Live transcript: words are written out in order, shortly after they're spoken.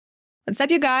What's up,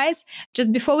 you guys?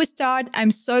 Just before we start,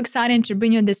 I'm so excited to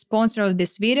bring you the sponsor of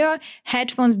this video,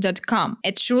 headphones.com,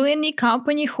 a truly unique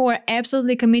company who are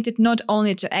absolutely committed not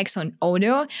only to excellent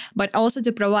audio, but also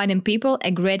to providing people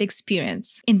a great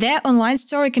experience. In their online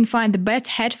store, you can find the best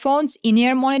headphones,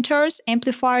 in-ear monitors,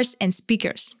 amplifiers, and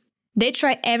speakers. They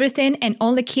try everything and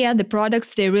only care the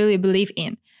products they really believe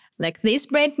in, like these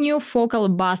brand new focal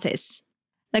baths.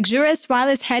 Luxurious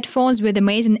wireless headphones with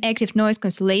amazing active noise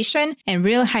cancellation and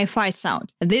real hi-fi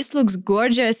sound. This looks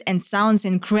gorgeous and sounds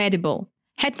incredible.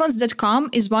 Headphones.com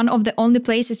is one of the only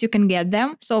places you can get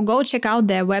them, so go check out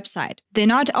their website. They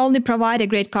not only provide a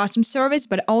great customer service,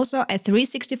 but also a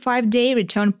 365-day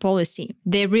return policy.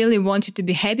 They really want you to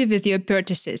be happy with your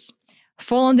purchases.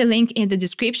 Follow the link in the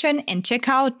description and check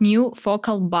out new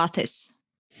focal baths.